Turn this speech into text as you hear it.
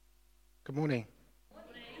Good morning.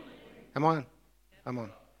 Am I on? I'm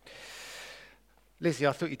on. Lizzie,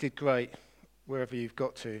 I thought you did great wherever you've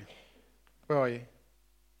got to. Where are you?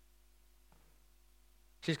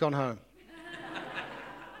 She's gone home.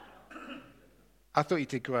 I thought you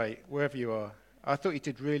did great wherever you are. I thought you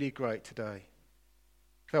did really great today.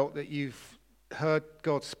 Felt that you've heard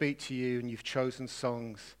God speak to you and you've chosen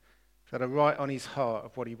songs that are right on his heart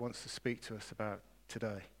of what he wants to speak to us about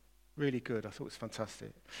today. Really good. I thought it was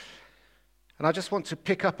fantastic. And I just want to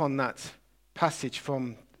pick up on that passage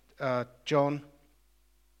from John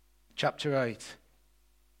chapter 8,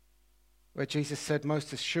 where Jesus said,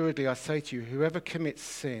 "Most assuredly I say to you, whoever commits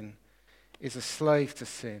sin is a slave to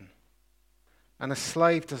sin. And a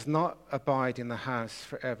slave does not abide in the house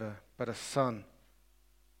forever, but a son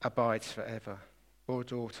abides forever, or a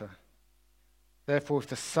daughter. Therefore, if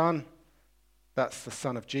the Son, that's the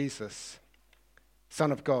Son of Jesus,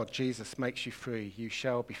 Son of God, Jesus, makes you free, you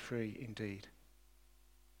shall be free indeed."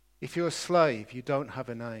 If you're a slave, you don't have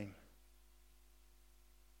a name.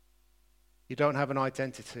 You don't have an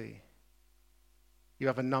identity. You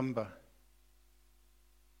have a number.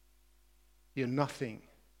 You're nothing.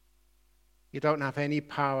 You don't have any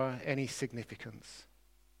power, any significance.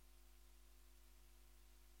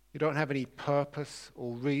 You don't have any purpose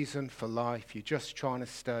or reason for life. You're just trying to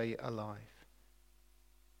stay alive.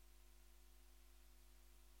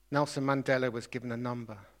 Nelson Mandela was given a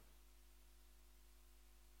number.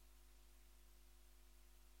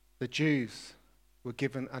 The Jews were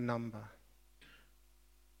given a number.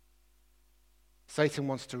 Satan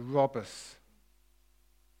wants to rob us,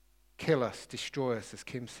 kill us, destroy us, as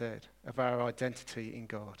Kim said, of our identity in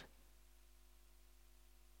God.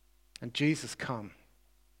 And Jesus come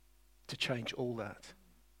to change all that.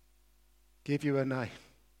 Give you a name,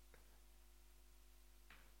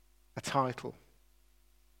 a title,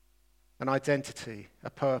 an identity,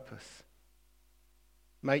 a purpose.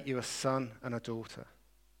 Make you a son and a daughter.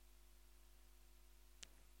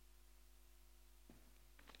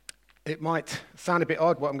 It might sound a bit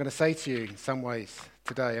odd what I'm going to say to you in some ways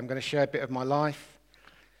today. I'm going to share a bit of my life.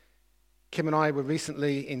 Kim and I were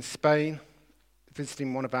recently in Spain,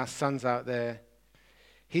 visiting one of our sons out there.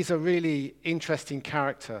 He's a really interesting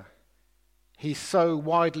character. He's so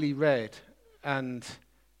widely read and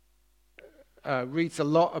reads a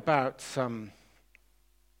lot about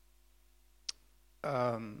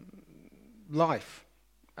life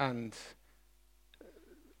and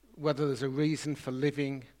whether there's a reason for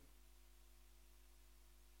living.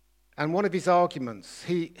 And one of his arguments,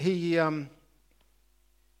 he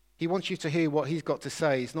wants you to hear what he's got to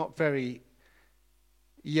say. He's not very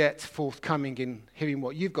yet forthcoming in hearing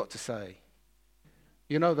what you've got to say.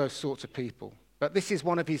 You know those sorts of people. But this is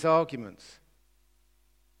one of his arguments.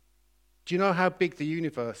 Do you know how big the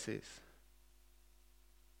universe is?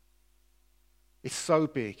 It's so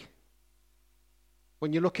big.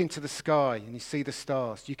 When you look into the sky and you see the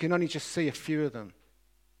stars, you can only just see a few of them.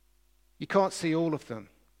 You can't see all of them.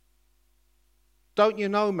 Don't you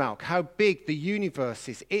know, Malk, how big the universe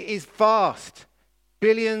is? It is vast.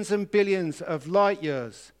 Billions and billions of light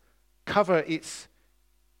years cover its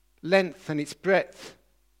length and its breadth,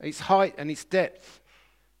 its height and its depth.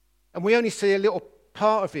 And we only see a little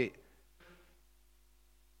part of it.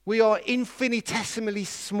 We are infinitesimally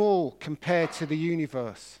small compared to the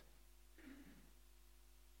universe.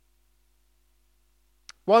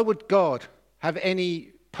 Why would God have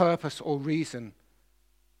any purpose or reason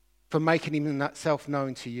for making himself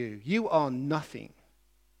known to you? You are nothing.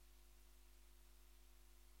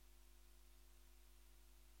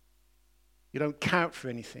 You don't count for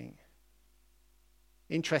anything.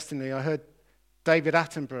 Interestingly, I heard David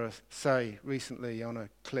Attenborough say recently on a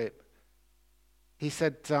clip, he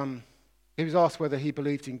said, he was asked whether he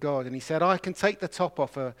believed in God, and he said, "I can take the top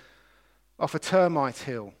off a termite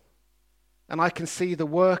hill, and I can see the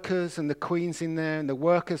workers and the queens in there, and the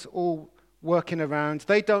workers all working around.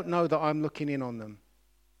 They don't know that I'm looking in on them,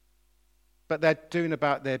 but they're doing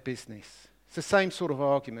about their business." It's the same sort of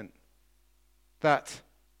argument, that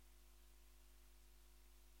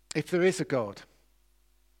if there is a God,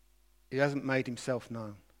 he hasn't made himself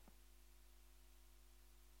known.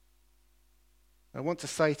 I want to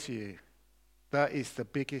say to you, that is the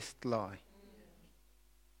biggest lie,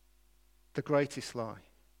 the greatest lie.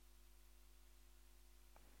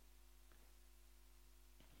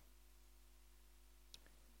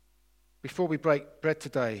 Before we break bread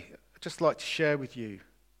today, I'd just like to share with you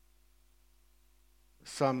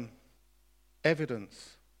some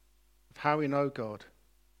evidence of how we know God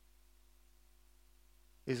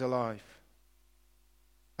is alive.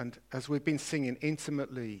 And as we've been singing,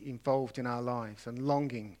 intimately involved in our lives and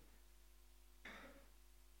longing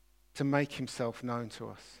to make himself known to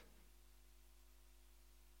us.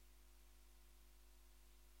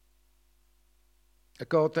 A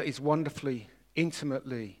God that is wonderfully,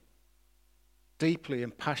 intimately, deeply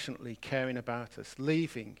and passionately caring about us,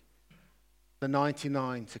 leaving the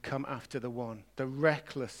 99 to come after the one, the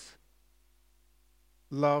reckless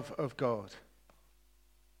love of God.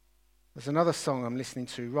 There's another song I'm listening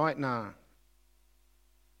to right now,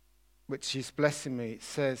 which is blessing me. It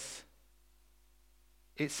says,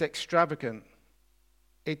 it's extravagant.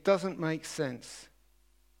 It doesn't make sense.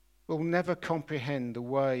 We'll never comprehend the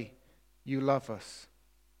way you love us.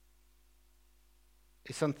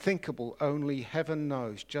 It's unthinkable. Only heaven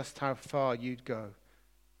knows just how far you'd go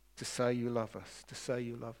to say you love us, to say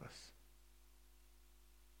you love us.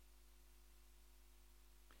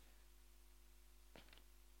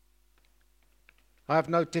 I have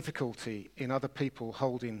no difficulty in other people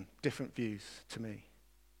holding different views to me.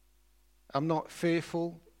 I'm not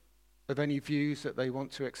fearful of any views that they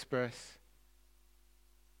want to express.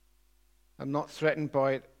 I'm not threatened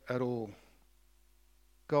by it at all.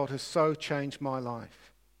 God has so changed my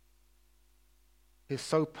life. He has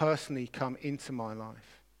so personally come into my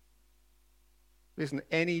life. There isn't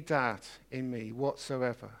any doubt in me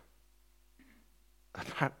whatsoever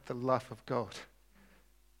about the love of God.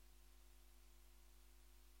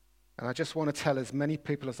 And I just want to tell as many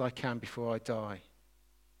people as I can before I die,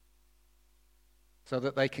 so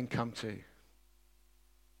that they can come too.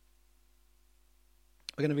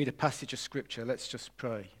 We're going to read a passage of scripture. Let's just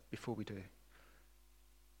pray before we do.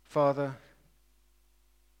 Father,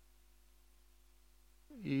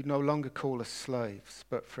 you no longer call us slaves,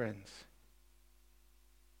 but friends.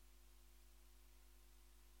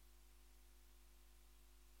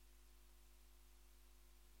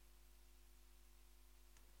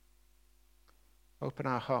 Open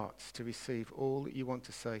our hearts to receive all that you want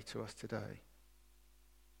to say to us today.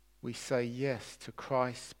 We say yes to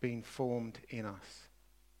Christ being formed in us.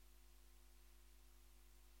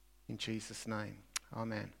 In Jesus' name,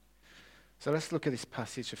 amen. So let's look at this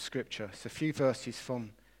passage of scripture. It's a few verses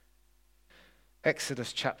from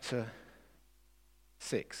Exodus chapter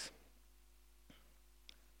 6.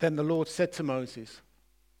 Then the Lord said to Moses,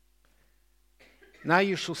 "Now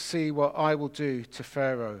you shall see what I will do to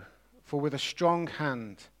Pharaoh, for with a strong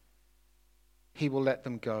hand he will let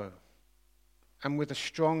them go, and with a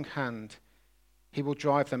strong hand he will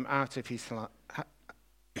drive them out of his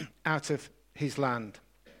land."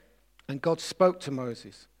 And God spoke to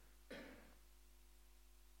Moses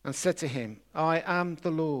and said to him, "I am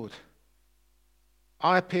the Lord.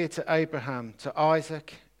 I appeared to Abraham, to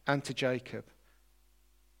Isaac, and to Jacob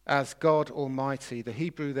as God Almighty." The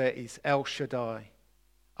Hebrew there is El Shaddai.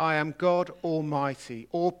 I am God Almighty,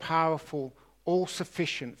 all-powerful,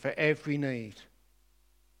 all-sufficient for every need.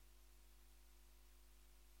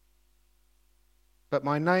 But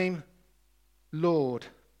my name, Lord,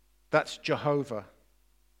 that's Jehovah,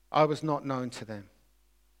 I was not known to them.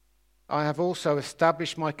 I have also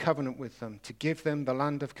established my covenant with them to give them the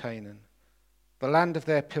land of Canaan, the land of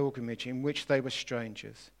their pilgrimage in which they were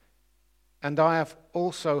strangers. And I have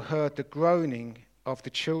also heard the groaning of the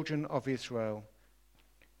children of Israel,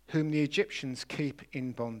 whom the Egyptians keep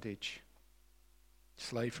in bondage,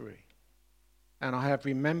 slavery. And I have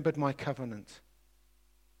remembered my covenant.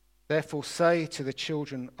 Therefore say to the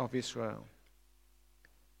children of Israel,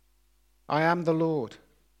 I am the Lord.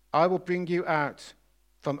 I will bring you out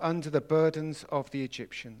from under the burdens of the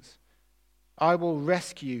Egyptians. I will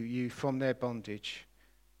rescue you from their bondage,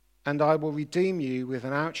 and I will redeem you with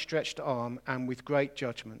an outstretched arm and with great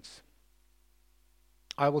judgments.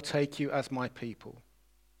 I will take you as my people,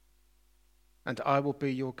 and I will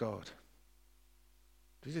be your God.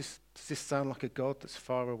 Does this sound like a God that's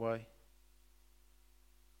far away?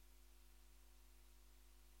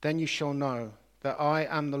 Then you shall know that I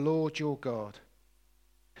am the Lord your God,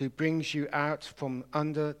 who brings you out from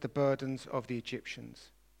under the burdens of the Egyptians.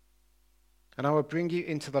 And I will bring you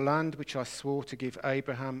into the land which I swore to give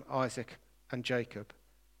Abraham, Isaac, and Jacob,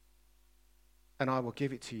 and I will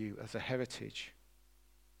give it to you as a heritage.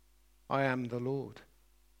 I am the Lord.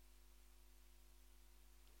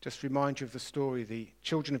 Just remind you of the story. The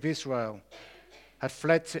children of Israel had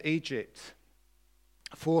fled to Egypt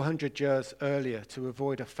 400 years earlier to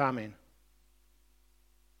avoid a famine.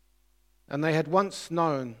 And they had once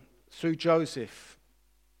known through Joseph,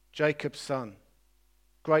 Jacob's son,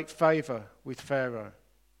 great favor with Pharaoh.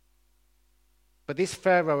 But this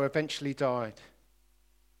Pharaoh eventually died,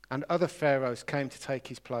 and other pharaohs came to take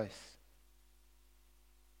his place.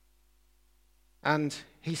 And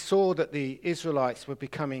he saw that the Israelites were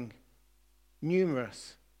becoming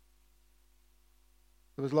numerous.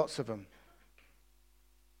 There was lots of them.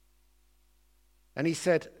 And he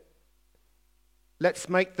said, let's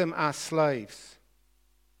make them our slaves.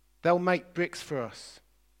 They'll make bricks for us.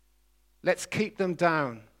 Let's keep them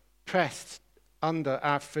down, pressed under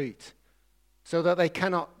our feet, so that they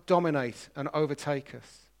cannot dominate and overtake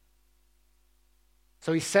us.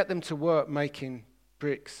 So he set them to work making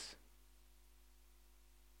bricks.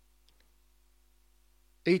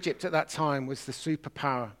 Egypt at that time was the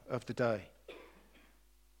superpower of the day.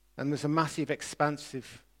 And was a massive,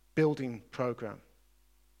 expansive building program.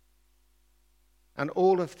 And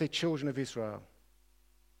all of the children of Israel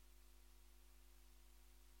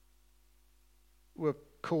were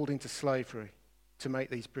called into slavery to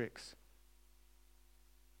make these bricks.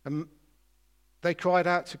 And they cried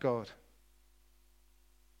out to God.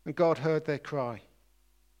 And God heard their cry.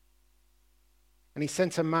 And he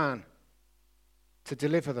sent a man to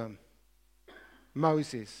deliver them.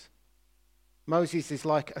 Moses. Moses is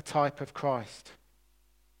like a type of Christ.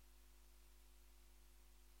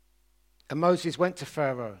 And Moses went to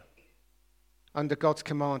Pharaoh under God's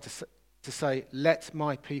command to say, let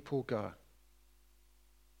my people go.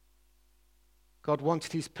 God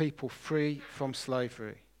wanted his people free from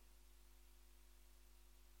slavery.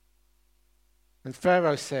 And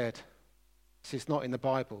Pharaoh said, this is not in the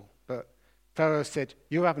Bible, but Pharaoh said,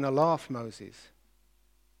 you're having a laugh, Moses.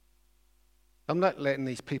 I'm not letting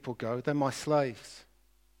these people go. They're my slaves.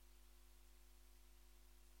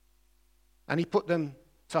 And he put them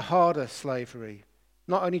to harder slavery,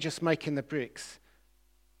 not only just making the bricks,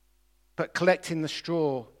 but collecting the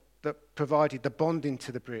straw that provided the bonding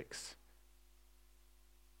to the bricks.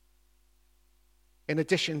 In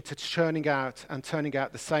addition to churning out and turning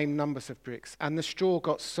out the same numbers of bricks. And the straw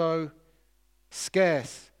got so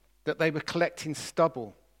scarce that they were collecting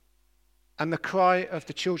stubble. And the cry of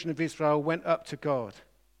the children of Israel went up to God,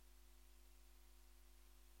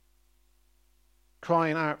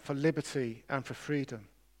 crying out for liberty and for freedom.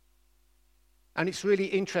 And it's really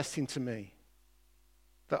interesting to me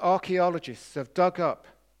that archaeologists have dug up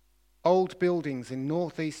old buildings in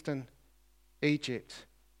northeastern Egypt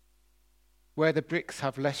where the bricks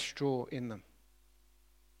have less straw in them.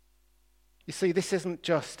 You see, this isn't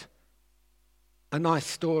just a nice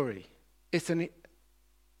story. It's an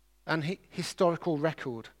historical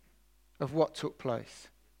record of what took place.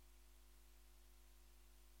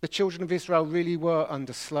 The children of Israel really were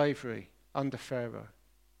under slavery, under Pharaoh.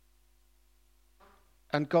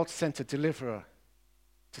 And God sent a deliverer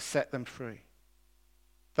to set them free.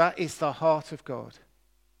 That is the heart of God.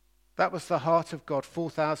 That was the heart of God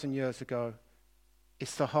 4,000 years ago.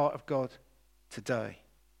 It's the heart of God today.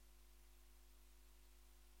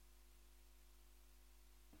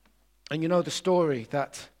 And you know the story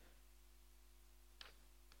that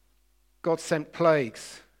God sent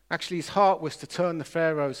plagues. Actually, his heart was to turn the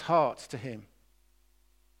Pharaoh's heart to him.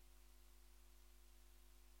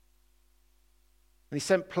 And he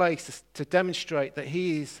sent plagues to demonstrate that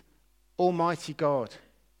he is Almighty God.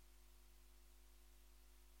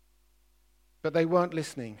 But they weren't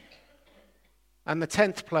listening. And the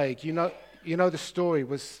 10th plague, you know the story,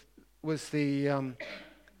 was the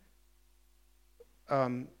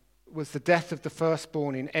death of the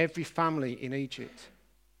firstborn in every family in Egypt.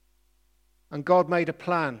 And God made a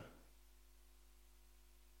plan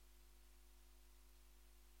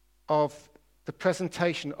of the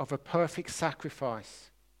presentation of a perfect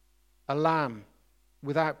sacrifice, a lamb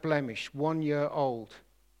without blemish, 1 year old,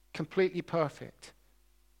 completely perfect,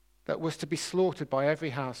 that was to be slaughtered by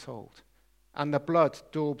every household, and the blood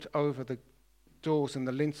daubed over the doors and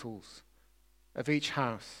the lintels of each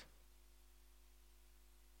house.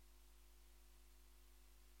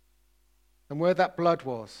 And where that blood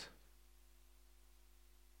was,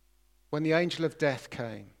 when the angel of death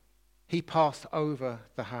came, he passed over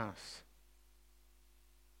the house.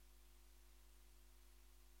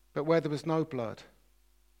 But where there was no blood,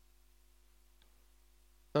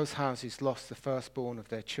 those houses lost the firstborn of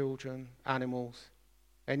their children, animals,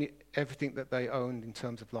 everything that they owned in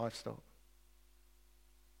terms of livestock.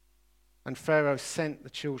 And Pharaoh sent the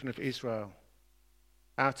children of Israel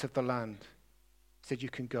out of the land, said, you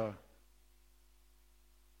can go.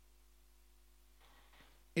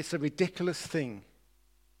 It's a ridiculous thing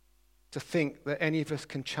to think that any of us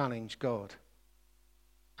can challenge God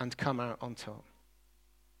and come out on top.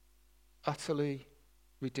 Utterly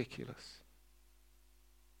ridiculous.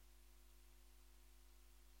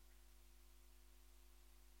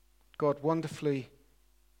 God wonderfully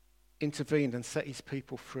intervened and set his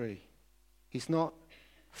people free. He's not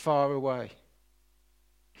far away.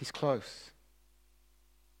 He's close.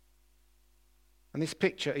 And this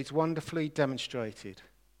picture is wonderfully demonstrated,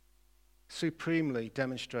 supremely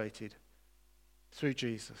demonstrated through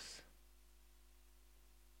Jesus.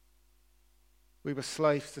 We were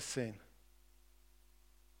slaves to sin.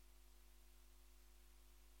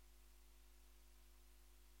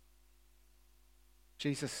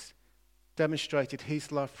 Jesus demonstrated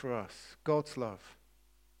his love for us, God's love.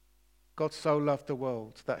 God so loved the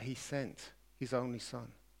world that he sent his only Son.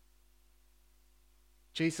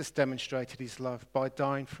 Jesus demonstrated his love by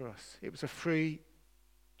dying for us. It was a free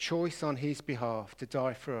choice on his behalf to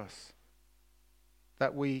die for us,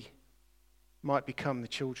 that we might become the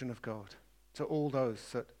children of God, to all those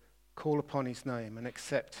that call upon his name and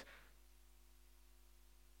accept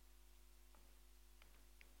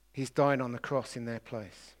he's dying on the cross in their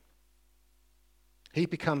place. He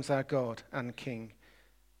becomes our God and King,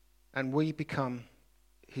 and we become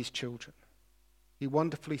his children. He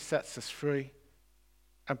wonderfully sets us free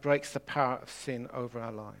and breaks the power of sin over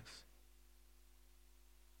our lives.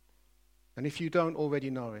 And if you don't already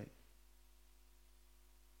know it,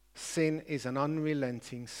 sin is an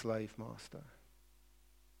unrelenting slave master.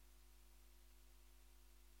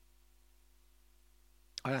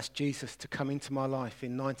 I asked Jesus to come into my life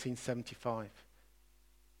in 1975.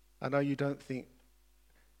 I know you don't think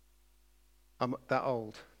I'm that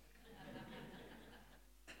old.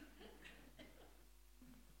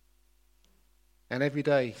 And every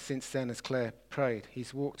day since then, as Claire prayed,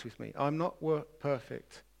 he's walked with me. I'm not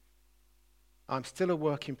perfect. I'm still a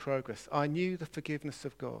work in progress. I knew the forgiveness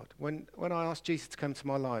of God. When I asked Jesus to come to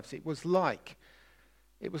my lives, it was like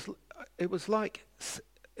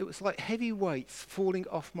heavy weights falling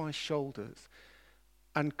off my shoulders.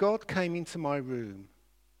 And God came into my room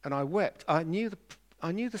and I wept. I knew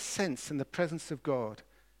the sense and the presence of God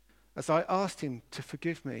as I asked him to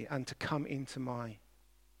forgive me and to come into my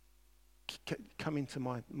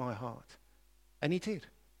heart. And he did.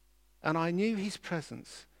 And I knew his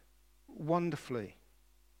presence wonderfully.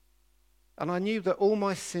 And I knew that all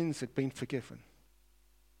my sins had been forgiven.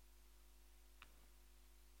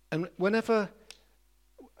 And whenever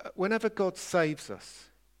God saves us,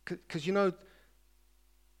 because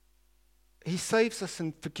he saves us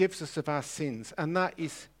and forgives us of our sins, and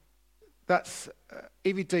that's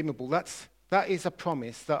irredeemable. That is a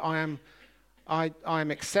promise that I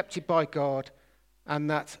am accepted by God, and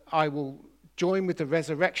that I will join with the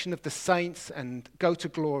resurrection of the saints and go to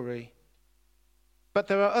glory. But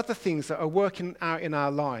there are other things that are working out in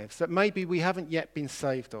our lives that maybe we haven't yet been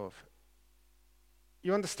saved of.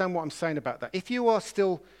 You understand what I'm saying about that? If you are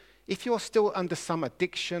still under some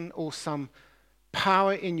addiction or some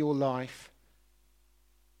power in your life,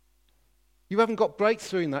 you haven't got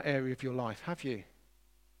breakthrough in that area of your life, have you?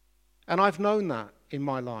 And I've known that in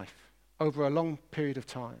my life over a long period of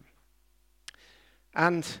time.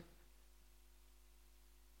 And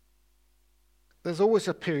there's always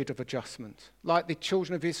a period of adjustment, like the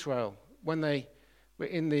children of Israel when they were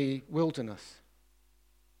in the wilderness.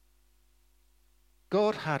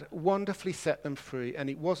 God had wonderfully set them free, and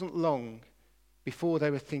it wasn't long before they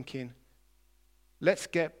were thinking, let's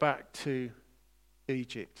get back to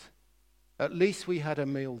Egypt. At least we had a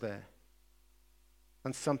meal there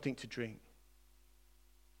and something to drink.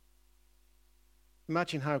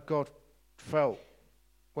 Imagine how God felt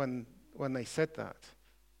when they said that.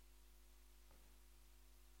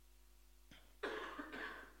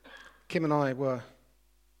 Kim and I were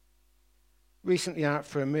recently out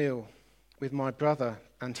for a meal with my brother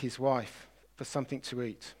and his wife for something to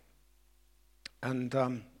eat. And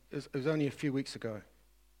it was only a few weeks ago.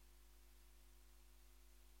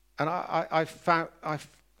 And I felt, I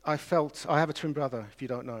have a twin brother, if you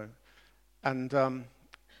don't know. And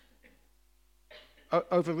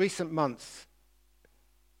over recent months,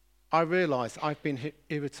 I realized I've been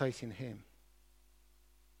irritating him.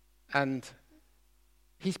 And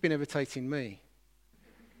he's been irritating me.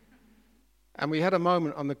 And we had a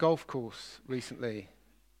moment on the golf course recently.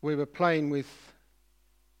 We were playing with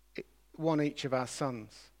one each of our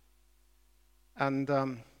sons. And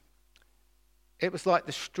it was like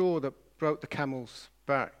the straw that broke the camel's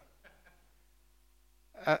back.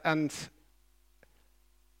 And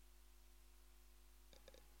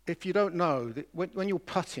if you don't know, when you're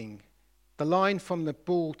putting, the line from the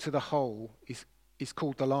ball to the hole is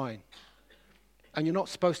called the line. And you're not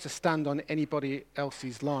supposed to stand on anybody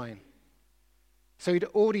else's line. So he'd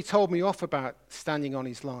already told me off about standing on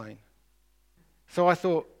his line. So I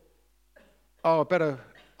thought, I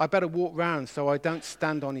better walk round so I don't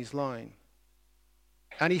stand on his line.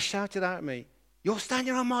 And he shouted out at me, "You're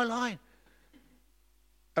standing on my line."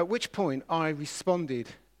 At which point I responded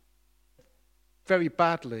very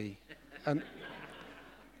badly and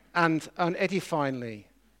unedifyingly.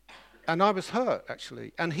 And I was hurt,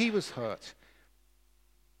 actually, and he was hurt.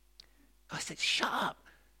 I said, "Shut up."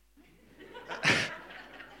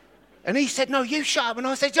 And he said, no, you shut up. And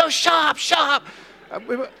I said, oh, shut up.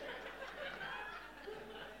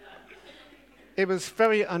 It was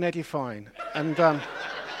very unedifying. And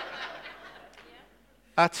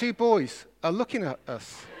our two boys are looking at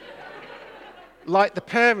us like the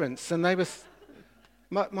parents. And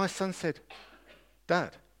my son said,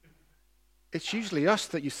 Dad, it's usually us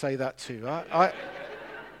that you say that to.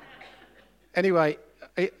 Anyway,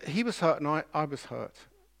 he was hurt and I was hurt.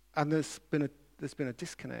 And there's been a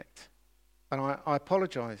disconnect. And I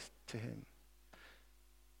apologized to him.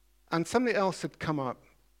 And something else had come up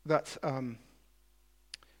that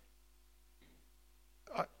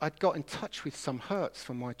I'd got in touch with some hurts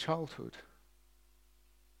from my childhood.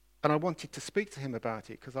 And I wanted to speak to him about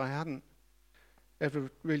it because I hadn't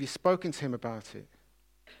ever really spoken to him about it.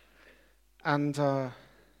 And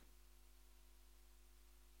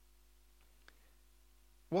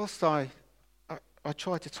whilst I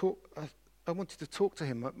tried to talk, I wanted to talk to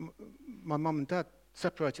him. My mum and dad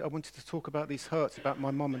separated. I wanted to talk about these hurts, about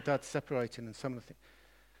my mum and dad separating and some of the things.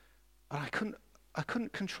 And I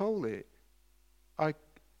couldn't control it. I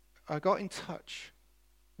got in touch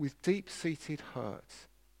with deep-seated hurt.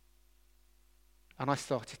 And I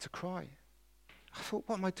started to cry. I thought,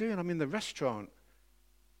 what am I doing? I'm in the restaurant.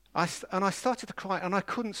 And I started to cry, and I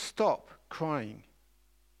couldn't stop crying.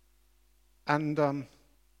 And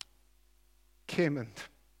Kim and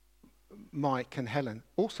Mike and Helen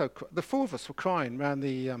also, the four of us were crying around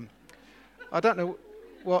the, I don't know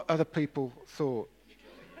what other people thought.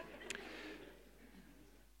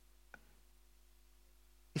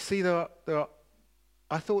 You see, there are,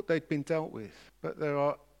 I thought they'd been dealt with, but there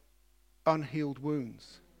are unhealed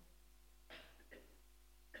wounds.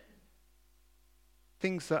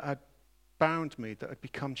 Things that had bound me, that had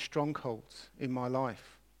become strongholds in my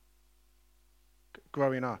life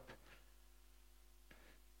growing up.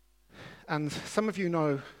 And some of you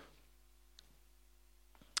know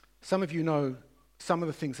some of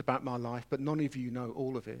the things about my life, but none of you know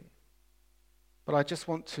all of it. But I just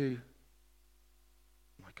want to,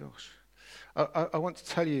 oh my gosh, I want to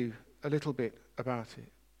tell you a little bit about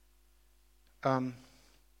it.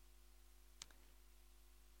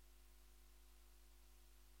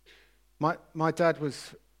 My dad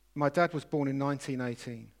was born in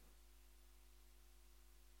 1918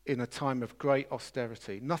 in a time of great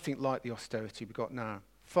austerity. Nothing like the austerity we got now.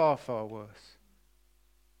 Far, far worse.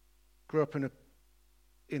 Grew up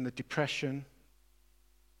in the Depression,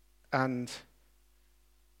 and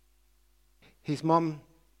his mum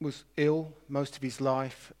was ill most of his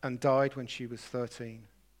life and died when he was 13.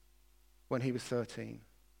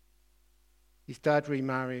 His dad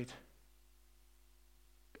remarried,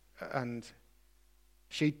 and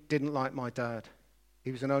she didn't like my dad.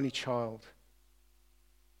 He was an only child.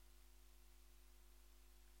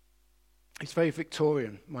 He's very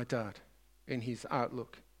Victorian, my dad, in his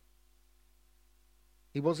outlook.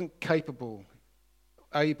 He wasn't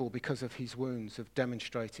able, because of his wounds, of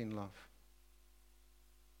demonstrating love.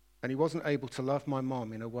 And he wasn't able to love my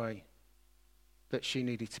mom in a way that she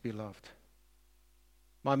needed to be loved.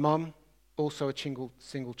 My mom, also a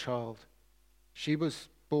single child, she was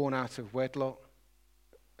born out of wedlock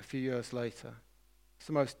a few years later. It's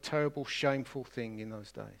the most terrible, shameful thing in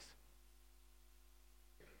those days.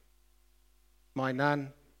 My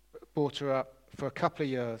nan brought her up for a couple of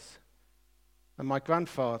years, and my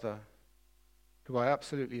grandfather, who I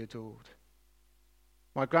absolutely adored,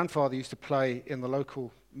 my grandfather used to play in the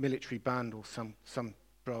local military band or some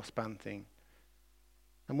brass band thing.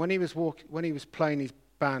 And when he was playing his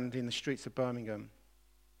band in the streets of Birmingham,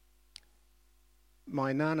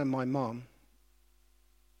 my nan and my mum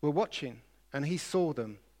were watching, and he saw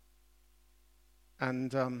them.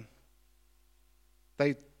 And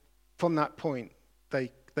from that point,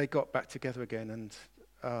 they got back together again and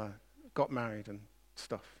got married and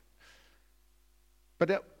stuff.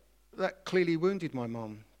 But that clearly wounded my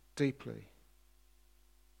mum deeply.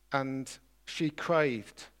 And she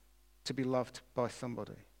craved to be loved by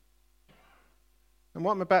somebody. And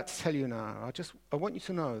what I'm about to tell you now, I want you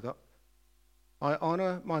to know that I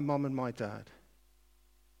honor my mum and my dad.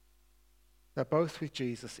 They're both with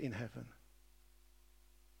Jesus in heaven.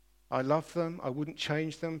 I love them. I wouldn't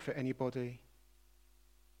change them for anybody.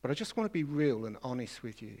 But I just want to be real and honest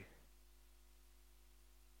with you.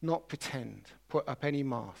 Not pretend, put up any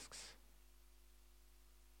masks.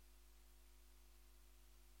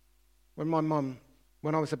 When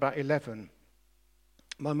I was about 11,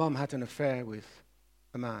 my mum had an affair with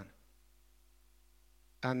a man.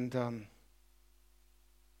 And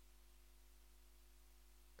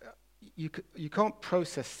you can't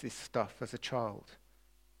process this stuff as a child.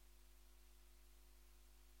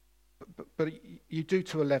 But you do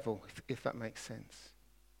to a level, if that makes sense.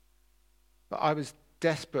 But I was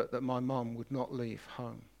desperate that my mum would not leave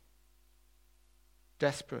home.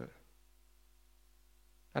 Desperate.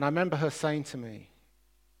 And I remember her saying to me,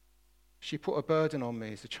 she put a burden on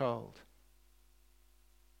me as a child.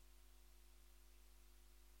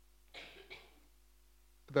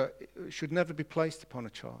 That it should never be placed upon a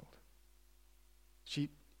child.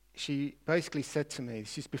 She basically said to me,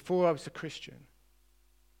 this is before I was a Christian.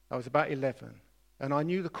 I was about 11, and I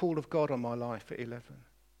knew the call of God on my life at 11.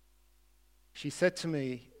 She said to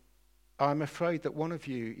me, I'm afraid that one of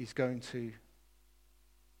you is going to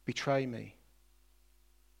betray me,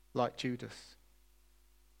 like Judas.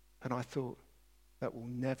 And I thought, that will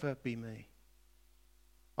never be me.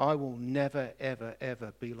 I will never, ever,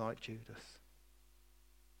 ever be like Judas.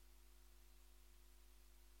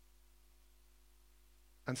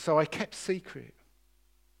 And so I kept secret.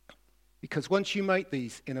 Because once you make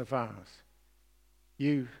these inner vows,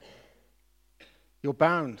 you're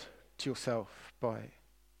bound to yourself by it.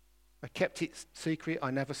 I kept it secret.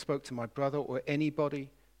 I never spoke to my brother or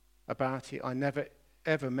anybody about it. I never,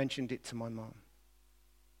 ever mentioned it to my mum.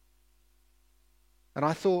 And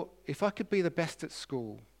I thought, if I could be the best at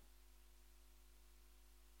school,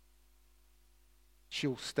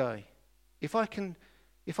 she'll stay. If I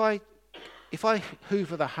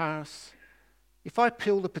hoover the house, if I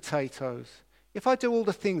peel the potatoes, if I do all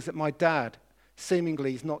the things that my dad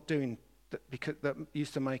seemingly is not doing that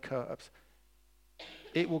used to make her upset,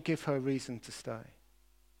 it will give her reason to stay.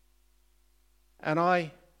 And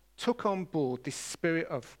I took on board this spirit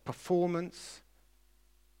of performance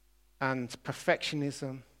and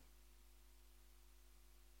perfectionism,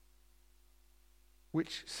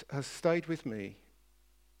 which has stayed with me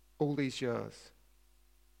all these years.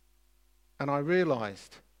 And I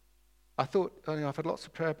realized, I thought, I've had lots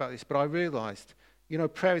of prayer about this, but I realized,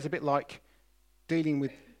 prayer is a bit like dealing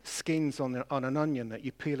with skins on an onion, that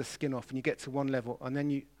you peel a skin off and you get to one level and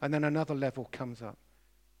then another level comes up.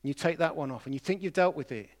 And you take that one off and you think you've dealt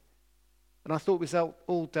with it. And I thought it was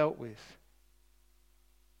all dealt with.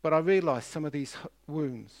 But I realized some of these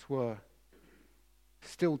wounds were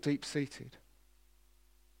still deep-seated.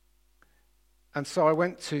 And so I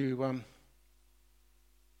went to,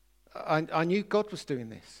 I knew God was doing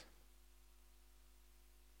this.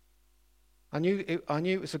 I knew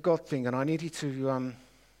it was a God thing, and I needed to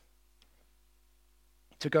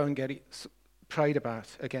go and get it prayed about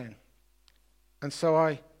again. And so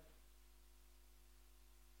I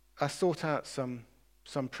sought out some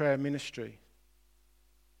prayer ministry.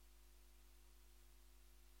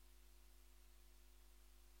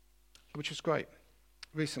 Which was great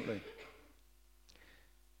recently.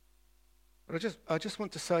 But I just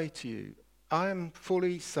want to say to you, I am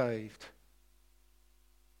fully saved.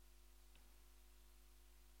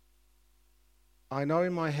 I know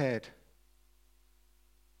in my head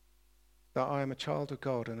that I am a child of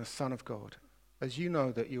God and a son of God, as you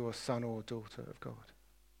know that you are a son or a daughter of God.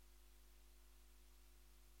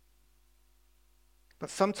 But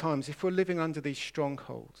sometimes if we're living under these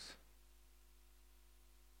strongholds,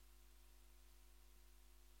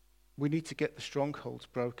 we need to get the strongholds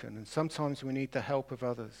broken, and sometimes we need the help of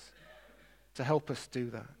others to help us do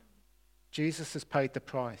that. Jesus has paid the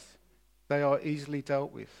price. They are easily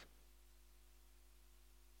dealt with.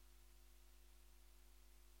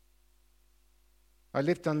 I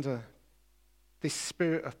lived under this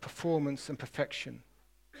spirit of performance and perfection.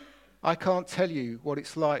 I can't tell you what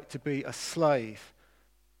it's like to be a slave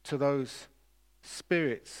to those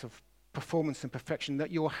spirits of performance and perfection,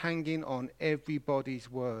 that you're hanging on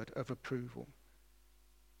everybody's word of approval.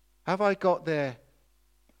 Have I got their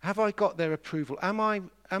approval? Am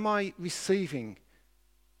I receiving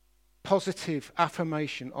positive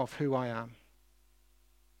affirmation of who I am?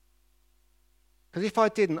 Because if I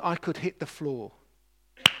didn't, I could hit the floor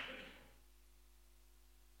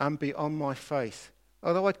and be on my face.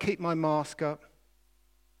 Although I'd keep my mask up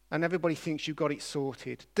and everybody thinks you've got it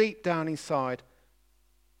sorted, deep down inside,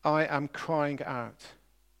 I am crying out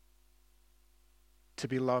to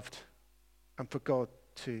be loved and for God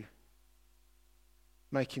to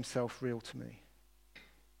make himself real to me.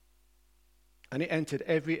 And it entered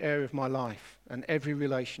every area of my life and every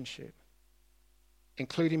relationship,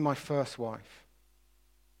 including my first wife.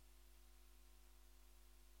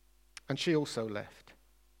 And she also left.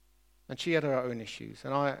 And she had her own issues.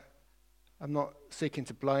 And I'm not seeking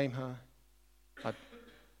to blame her.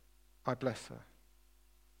 I bless her.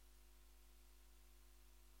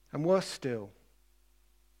 And worse still,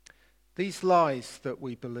 these lies that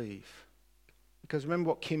we believe. Because remember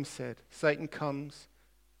what Kim said, Satan comes.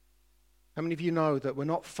 How many of you know that we're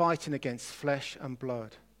not fighting against flesh and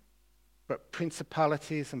blood, but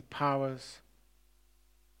principalities and powers.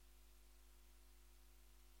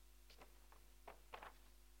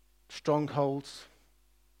 Strongholds.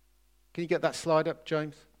 Can you get that slide up,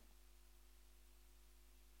 James? It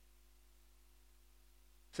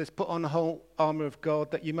says, put on the whole armour of God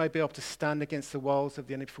that you may be able to stand against the wiles of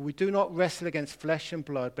the enemy. For we do not wrestle against flesh and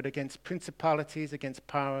blood, but against principalities, against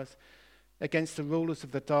powers, against the rulers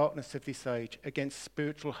of the darkness of this age, against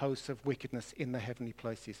spiritual hosts of wickedness in the heavenly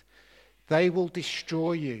places. They will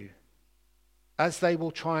destroy you, as they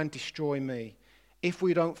will try and destroy me, if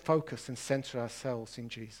we don't focus and centre ourselves in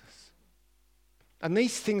Jesus. And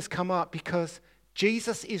these things come up because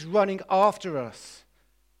Jesus is running after us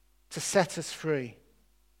to set us free.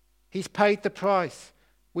 He's paid the price.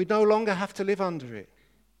 We no longer have to live under it.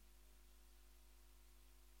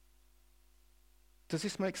 Does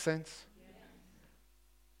this make sense? Yes.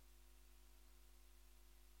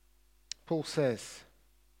 Paul says,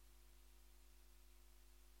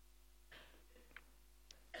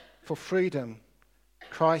 for freedom,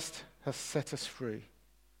 Christ has set us free.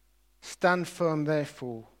 Stand firm,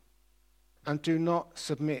 therefore, and do not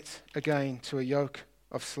submit again to a yoke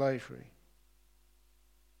of slavery.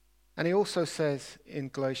 And he also says in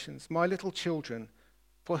Galatians, my little children,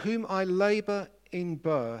 for whom I labour in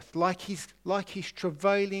birth, like he's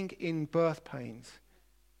travailing in birth pains,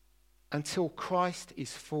 until Christ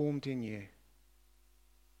is formed in you.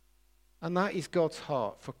 And that is God's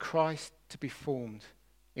heart, for Christ to be formed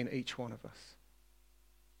in each one of us.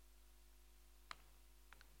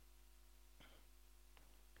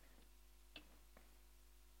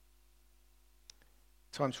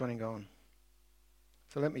 Time's running on.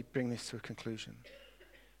 So let me bring this to a conclusion.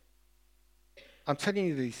 I'm telling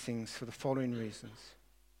you these things for the following reasons.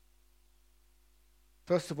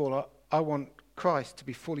 First of all, I want Christ to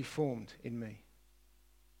be fully formed in me.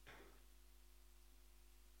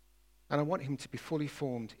 And I want him to be fully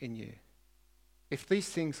formed in you. If these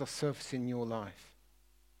things are surfacing in your life,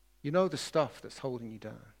 you know the stuff that's holding you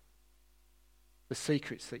down, the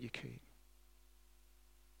secrets that you keep.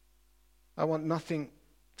 I want nothing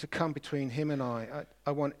to come between him and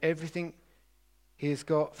I want everything he has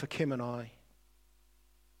got for Kim and I,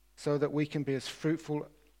 so that we can be as fruitful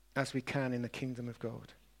as we can in the kingdom of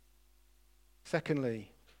God.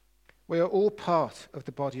 Secondly, we are all part of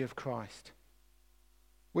the body of Christ.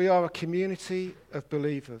 We are a community of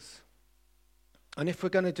believers. And if we're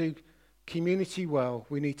going to do community well,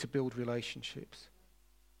 we need to build relationships.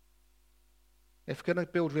 If we're going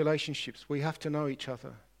to build relationships, we have to know each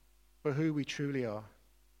other for who we truly are.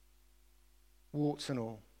 Warts and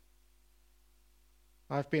all.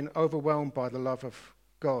 I've been overwhelmed by the love of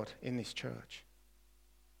God in this church.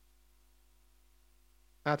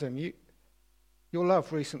 Adam, your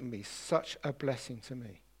love recently is such a blessing to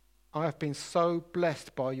me. I have been so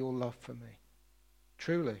blessed by your love for me.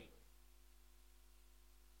 Truly.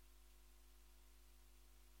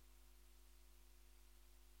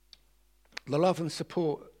 The love and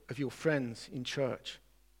support of your friends in church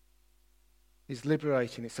is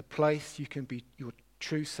liberating. It's a place you can be your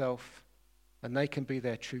true self, and they can be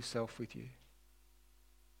their true self with you.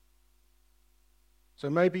 So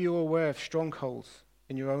maybe you're aware of strongholds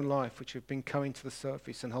in your own life which have been coming to the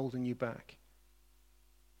surface and holding you back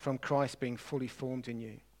from Christ being fully formed in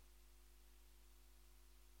you.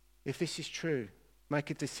 If this is true, make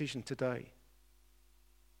a decision today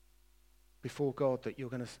before God that you're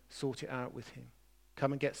going to sort it out with him.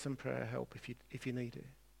 Come and get some prayer help if you need it.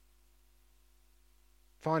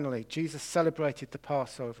 Finally, Jesus celebrated the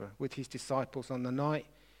Passover with his disciples on the night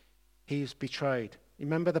he was betrayed.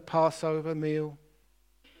 Remember the Passover meal?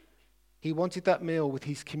 He wanted that meal with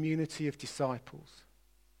his community of disciples.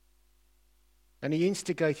 And he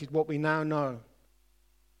instigated what we now know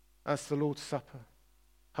as the Lord's Supper,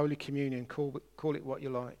 Holy Communion, call it what you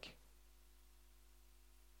like.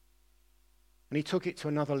 And he took it to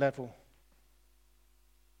another level.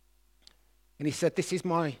 And he said,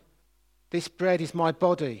 this bread is my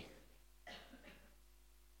body.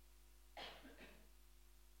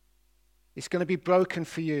 It's going to be broken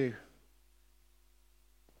for you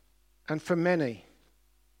and for many.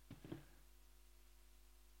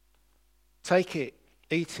 Take it,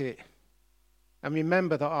 eat it, and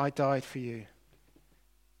remember that I died for you.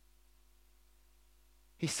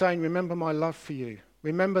 He's saying, remember my love for you.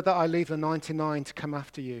 Remember that I leave the 99 to come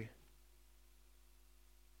after you.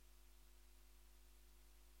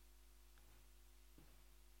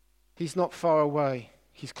 He's not far away.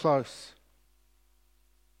 He's close.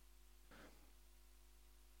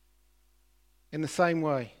 In the same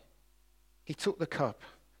way, he took the cup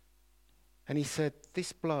and he said,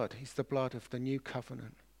 this blood is the blood of the new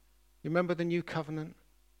covenant. You remember the new covenant?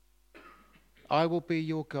 I will be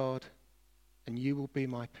your God and you will be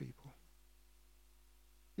my people.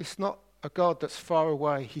 It's not a God that's far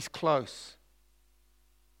away. He's close.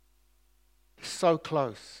 He's so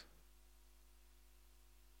close.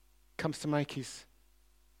 He comes to make his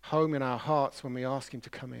home in our hearts when we ask him to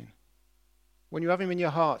come in. When you have him in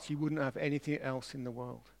your hearts, you wouldn't have anything else in the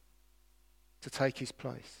world to take his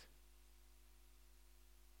place.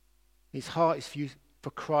 His heart is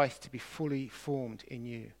for Christ to be fully formed in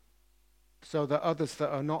you, so that others that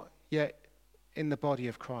are not yet in the body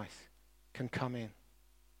of Christ can come in.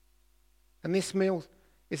 And this meal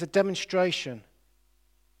is a demonstration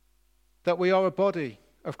that we are a body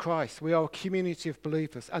of Christ. We are a community of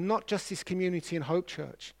believers. And not just this community in Hope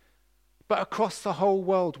Church, but across the whole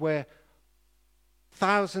world where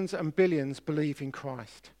thousands and billions believe in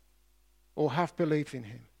Christ or have believed in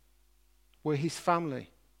him. We're his family.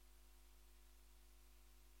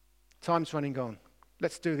 Time's running on.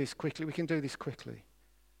 Let's do this quickly. We can do this quickly.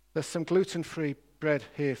 There's some gluten-free bread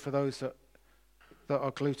here for those that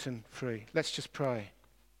are gluten-free. Let's just pray.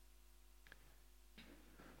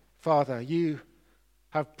 Father, you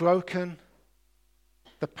have broken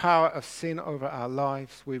the power of sin over our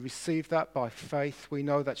lives. We receive that by faith. We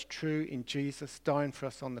know that's true in Jesus dying for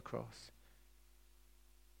us on the cross.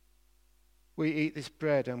 We eat this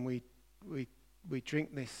bread and we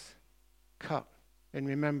drink this cup in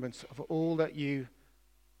remembrance of all that you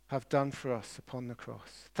have done for us upon the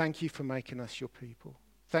cross. Thank you for making us your people.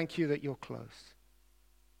 Thank you that you're close.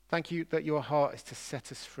 Thank you that your heart is to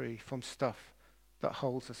set us free from stuff that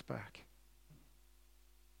holds us back.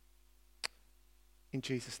 In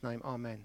Jesus' name, amen.